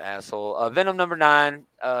 The asshole. Venom #9.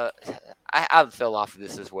 I fell off of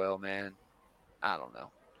this as well, man. I don't know.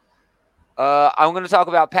 I'm going to talk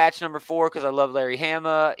about patch #4 because I love Larry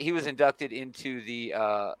Hama. He was inducted into the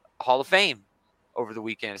Hall of Fame over the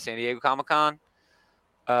weekend at San Diego Comic-Con.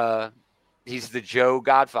 He's the Joe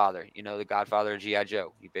Godfather, the Godfather of G.I.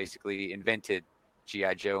 Joe. He basically invented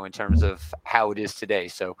G.I. Joe in terms of how it is today.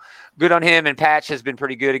 So good on him. And Patch has been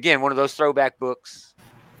pretty good. Again, one of those throwback books.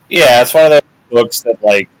 Yeah, it's one of those books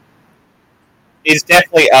that is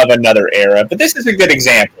definitely of another era. But this is a good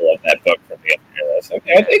example of that book from the other era. So,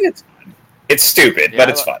 okay, I think it's fun. It's stupid, but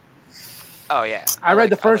it's fun. Oh yeah, I read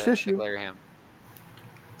the first issue.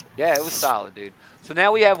 Yeah, it was solid, dude. So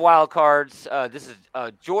now we have wild cards. This is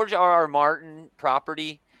George R.R. Martin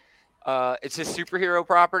property. It's his superhero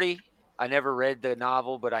property. I never read the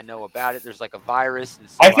novel, but I know about it. There's like a virus. And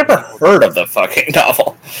I've never heard of the fucking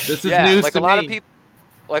novel. This is news to me.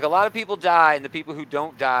 A lot of people die, and the people who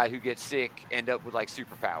don't die, who get sick, end up with like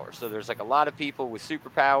superpowers. So there's like a lot of people with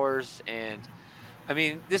superpowers, and I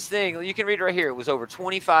mean, this thing, you can read it right here. It was over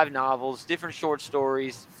 25 novels, different short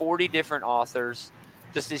stories, 40 different authors.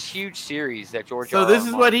 Just this huge series that George R. R. This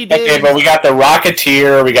is what he did. Okay, but we got the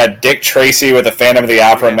Rocketeer, we got Dick Tracy with the Phantom of the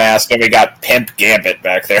Opera mask, and we got Pimp Gambit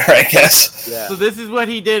back there, I guess. Yeah. So this is what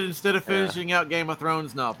he did instead of finishing out Game of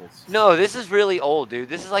Thrones novels. No, this is really old, dude.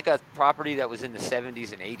 This is like a property that was in the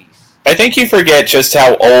 70s and 80s. I think you forget just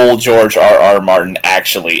how old George R. R. Martin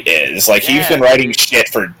actually is. He's been writing shit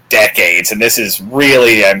for decades, and this is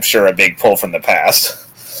really, I'm sure, a big pull from the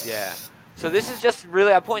past. Yeah. So this is just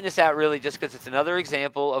really, I'm pointing this out really just because it's another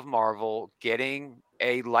example of Marvel getting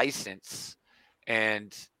a license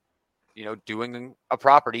and, doing a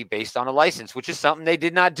property based on a license, which is something they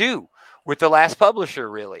did not do with the last publisher,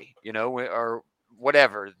 really, or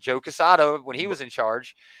whatever. Joe Quesada, when he was in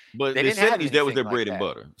charge. But in the 70s, that was their bread and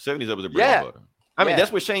butter. 70s, that was their bread and butter. I mean,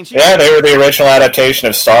 that's what Shang-Chi. Yeah, they were the original adaptation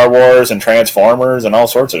of Star Wars and Transformers and all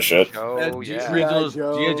sorts of shit. Oh, yeah.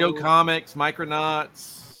 G.I. Joe comics,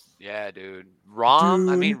 Micronauts. Yeah, dude.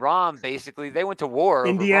 Rom, basically, they went to war.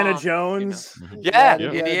 Indiana Jones.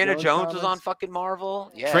 Indiana Jones was on fucking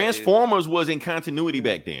Marvel. Yeah, Transformers was in continuity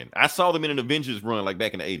back then. I saw them in an Avengers run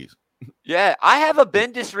back in the 80s. Yeah, I have a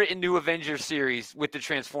Bendis written new Avengers series with the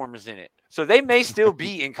Transformers in it. So they may still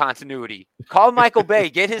be in continuity. Call Michael Bay.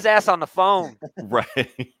 Get his ass on the phone. Right.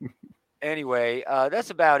 Anyway,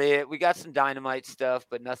 that's about it. We got some Dynamite stuff,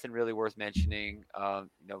 but nothing really worth mentioning.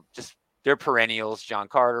 Just they're perennials. John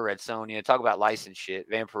Carter, Red Sonja. Talk about license shit.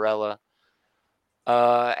 Vampirella.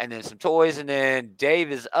 And then some toys. And then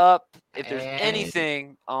Dave is up. If there's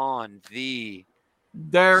anything on the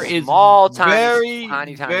there is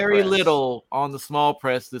very little on the small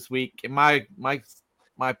press this week. And my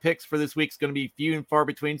picks for this week is going to be few and far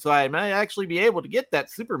between, so I may actually be able to get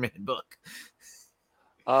that Superman book.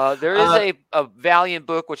 There is a Valiant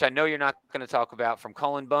book, which I know you're not going to talk about, from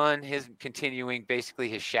Cullen Bunn. His continuing basically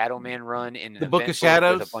his Shadow Man run in the Book of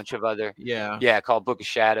Shadows with a bunch of other called Book of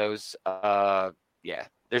Shadows.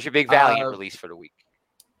 There's your big Valiant release for the week.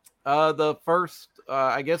 The first,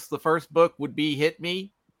 I guess the first book would be Hit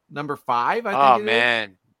Me, number 5. I think.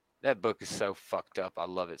 Man, that book is so fucked up. I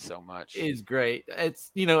love it so much. It is great.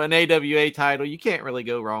 It's an AWA title. You can't really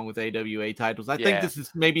go wrong with AWA titles. I think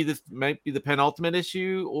this might be the penultimate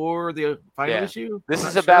issue or the final issue. This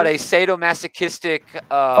is about a sadomasochistic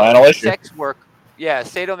sex work. Yeah,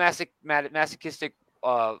 sadomasochistic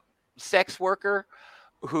sex worker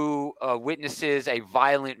who witnesses a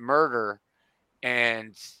violent murder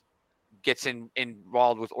and gets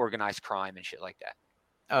involved with organized crime and shit like that.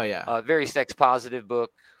 Oh yeah. Very sex positive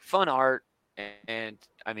book, fun art, and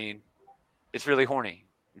I mean, it's really horny.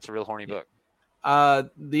 It's a real horny book.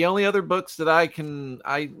 The only other books that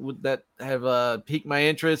that have piqued my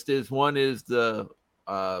interest is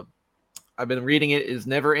I've been reading it is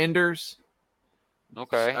Never Enders.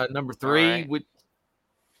 Okay. Number 3 right.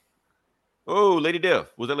 Lady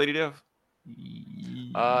Death. Was that Lady Death?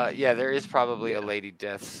 Yeah, there is probably a Lady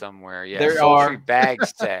Death somewhere. Yeah, there are bag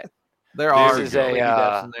set. This is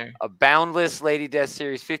a Boundless Lady Death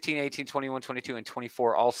series, 15, 18, 21, 22, and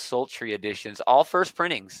 24, all sultry editions, all first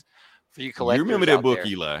printings for you collectors. You remember that book, there.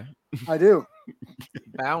 Eli? I do.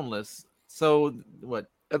 Boundless. So what?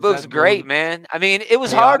 The book's great, man. I mean, it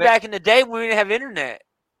was hard back in the day when we didn't have internet.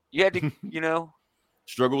 You had to,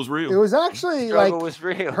 Struggle was real. It was actually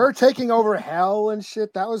her taking over hell and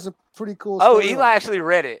shit. That was a pretty cool story. Eli actually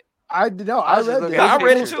read it. I read it. I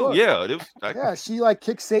read it too. Yeah. She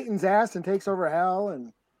kicks Satan's ass and takes over hell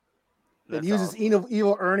and uses awesome.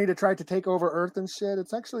 evil Ernie to try to take over Earth and shit.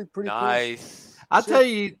 It's actually pretty nice. Cool. I'll tell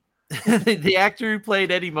you, the actor who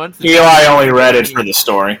played Eddie Munson. Eli only read it for the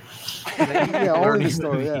story. Yeah, only the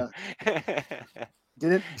story. Yeah.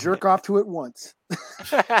 Didn't jerk off to it once.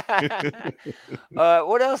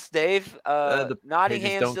 What else, Dave?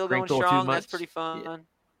 Nottingham still going strong. That's pretty fun.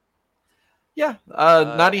 Yeah.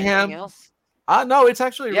 Nottingham. No, it's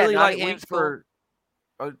actually Yeah, really light Nottingham's week for.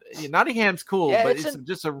 Nottingham's cool, Yeah, but it's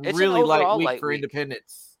just a an really light overall week light for week.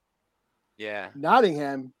 independents. Yeah.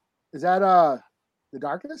 Nottingham, is that the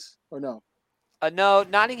Darkness or no? No,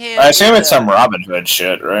 Nottingham. I assume it's some Robin Hood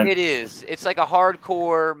shit, right? It is. It's like a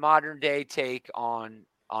hardcore modern day take on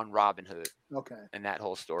Robin Hood. Okay. And that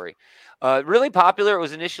whole story. Really popular. It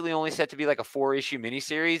was initially only set to be like a 4-issue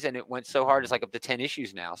miniseries, and it went so hard it's like up to 10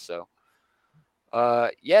 issues now. So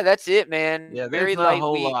yeah, that's it, man. Yeah, very not light a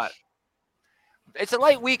whole week. lot. It's a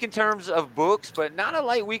light week in terms of books, but not a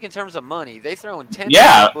light week in terms of money. They throw in 10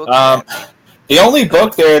 books at me. The only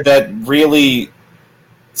book there that really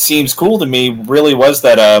seems cool to me really was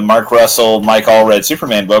that Mark Russell, Mike Allred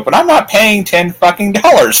Superman book, but I'm not paying $10 fucking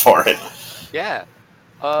for it. Yeah.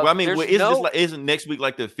 Well, I mean, isn't next week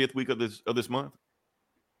like the 5th week of this month?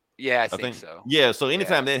 Yeah, I think so. Yeah, so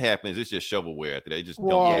anytime that happens, it's just shovelware after they just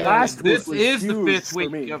this is the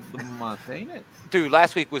 5th week of the month, ain't it? Dude,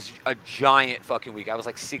 last week was a giant fucking week. I was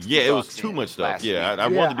like 60. Yeah, it was too much stuff. Yeah, I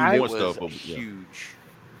wanted to do more stuff. But, huge.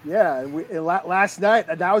 Yeah, last night,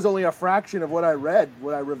 that was only a fraction of what I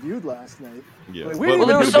reviewed last night. Yeah, well,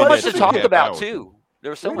 there was so much to talk about too.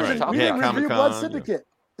 There was so much to talk about. Comic-Con, Blood Syndicate.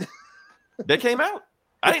 That came out.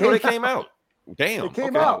 I didn't know they came out. Damn, it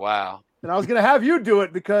came out. Wow. And I was gonna have you do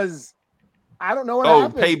it because I don't know what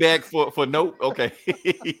happened. Payback for Nope. Okay,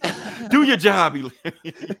 do your job.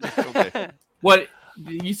 Okay. What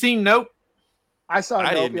you seen? Nope. I saw.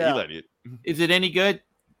 I Nope, didn't. yeah. Eli did. Is it any good?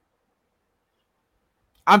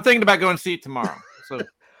 I'm thinking about going to see it tomorrow. So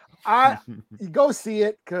you go see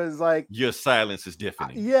it because like your silence is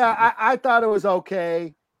deafening. Yeah, I thought it was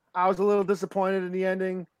okay. I was a little disappointed in the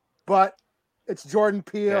ending, but it's Jordan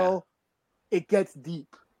Peele. Yeah. It gets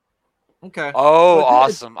deep. Okay. Oh,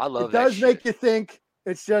 awesome! I love that. It does make you think.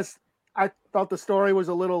 It's just I felt the story was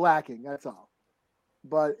a little lacking. That's all.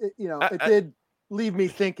 But it did leave me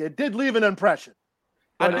thinking. It did leave an impression.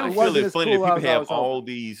 I do feel it's funny that people have all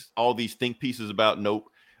these think pieces about Nope.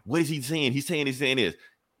 What is he saying? He's saying this.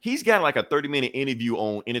 He's got like a 30-minute interview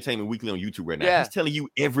on Entertainment Weekly on YouTube right now. Yeah. He's telling you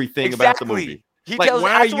everything about the movie. He tells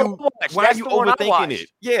why are you overthinking it?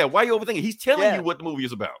 Yeah, why are you overthinking it? He's telling you what the movie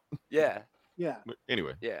is about. Yeah. Yeah. But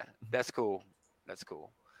anyway. Yeah, that's cool.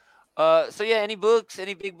 So yeah, any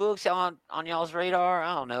big books on y'all's radar?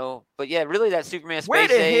 I don't know. But yeah, really that Superman Space Where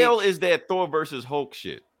the Age. hell is that Thor versus Hulk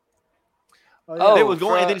shit? Oh, it was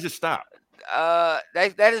going and then it just stopped.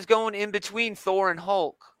 That is going in between Thor and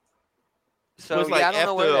Hulk. So it's like I don't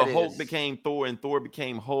know where that Hulk is. became Thor and Thor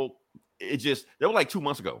became Hulk. It just that was like 2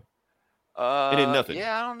 months ago. And then nothing.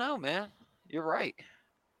 Yeah, I don't know, man. You're right.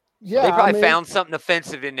 Yeah, they probably found something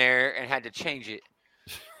offensive in there and had to change it.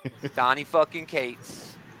 Donnie fucking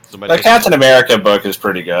Cates. The Captain America book is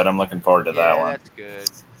pretty good. I'm looking forward to that one. That's good.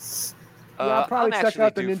 I'll probably check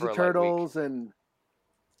out the Ninja Turtles and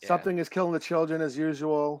Something is Killing the Children as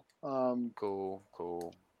usual.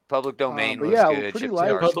 Cool. Public Domain was good. Pretty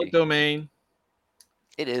light. Public Domain.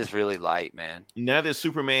 It is really light, man. Now that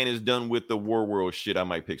Superman is done with the War World shit, I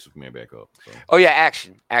might pick Superman back up. So. Oh yeah,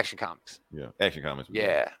 Action Comics. Yeah, Action Comics.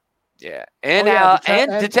 Yeah. And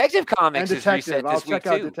Detective Comics is reset this week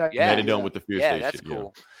too. Yeah, they're done with the Fear Station. Yeah, that's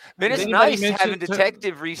cool. Man, it's nice having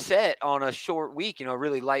Detective reset on a short week, a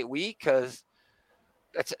really light week, because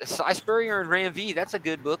that's Cy Spurrier and Ram V. That's a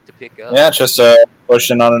good book to pick up. Yeah, it's just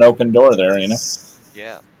pushing on an open door there,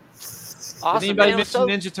 Yeah. Awesome. Did anybody mention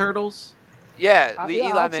Ninja Turtles? Yeah,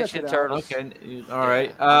 Eli mentioned Turtles. Okay, all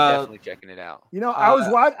right. I'm definitely checking it out.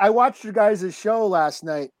 I watched your guys' show last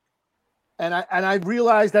night, and I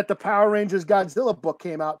realized that the Power Rangers Godzilla book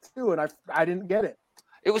came out too, and I didn't get it.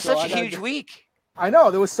 It was such a huge week. I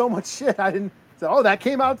know there was so much shit. I didn't. So that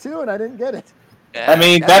came out too, and I didn't get it. I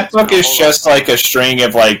mean, that book is just like a string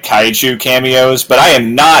of like kaiju cameos, but I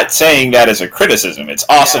am not saying that as a criticism. It's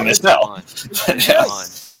awesome as hell.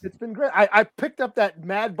 It's been great. I picked up that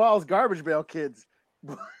Mad Balls Garbage Pail Kids.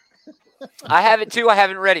 I have it too. I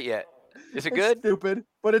haven't read it yet. Is it good? Stupid,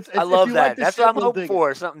 but it's I love that. Like That's what I'm hoping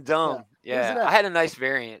for. Something dumb. Yeah. I had a nice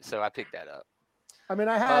variant, so I picked that up. I mean,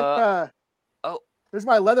 I had. There's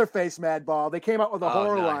my Leatherface Mad Ball. They came out with a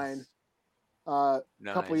horror line a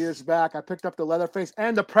couple years back. I picked up the Leatherface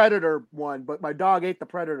and the Predator one, but my dog ate the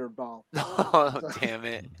Predator ball. Oh, damn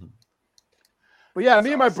it. But yeah,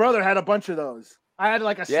 me and my brother had a bunch of those. I had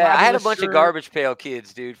like a I had a bunch of Garbage Pail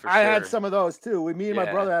Kids, dude, for sure. I had some of those too. Me and my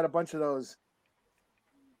brother had a bunch of those.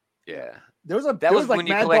 Yeah. There was when like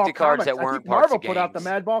you Mad collected Ball cards comics. that weren't Marvel parts of put out the games.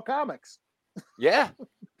 Mad Ball comics. Yeah.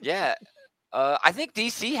 I think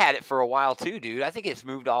DC had it for a while too, dude. I think it's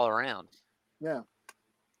moved all around. Yeah.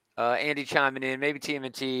 Andy chiming in, maybe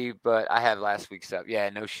TMNT, but I have last week's stuff. Yeah,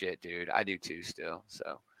 no shit, dude. I do too still.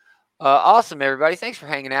 So Awesome, everybody. Thanks for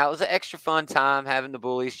hanging out. It was an extra fun time having the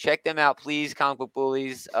bullies. Check them out, please. Comic Book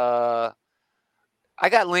Bullies. I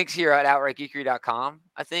got links here at outrightgeekery.com,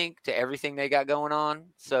 I think, to everything they got going on.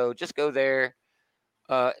 So just go there.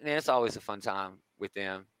 Man, it's always a fun time with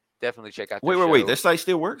them. Definitely check out their show. Wait. That site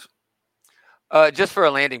still works? Just for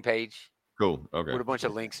a landing page. Cool. Okay. With a bunch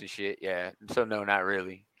of links and shit. Yeah. So no, not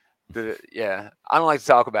really. Yeah. I don't like to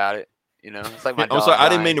talk about it. You know, it's like my dog. I'm sorry, I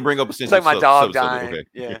didn't mean to bring up a sense. It's like my dog dying. Okay.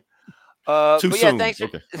 Yeah. Too but soon. Yeah,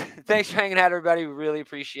 thanks for hanging out, everybody. We really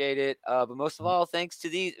appreciate it. But most of all, thanks to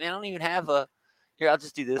these. Man, I don't even have a. Here, I'll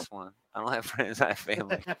just do this one. I don't have friends. I have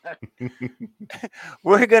family.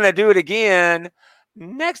 We're gonna do it again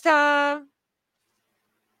next time.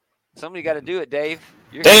 Somebody got to do it, Dave.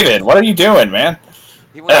 David, what are you doing, man?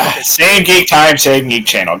 Same geek time, same geek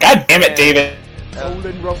channel. God damn it, David.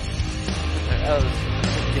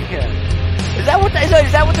 Is that what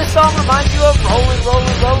this song reminds you of? Rolling.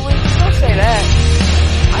 Don't say that.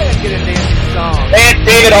 I didn't get a dancing song. Man,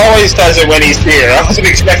 David always does it when he's here. I wasn't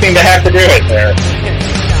expecting to have to do it there.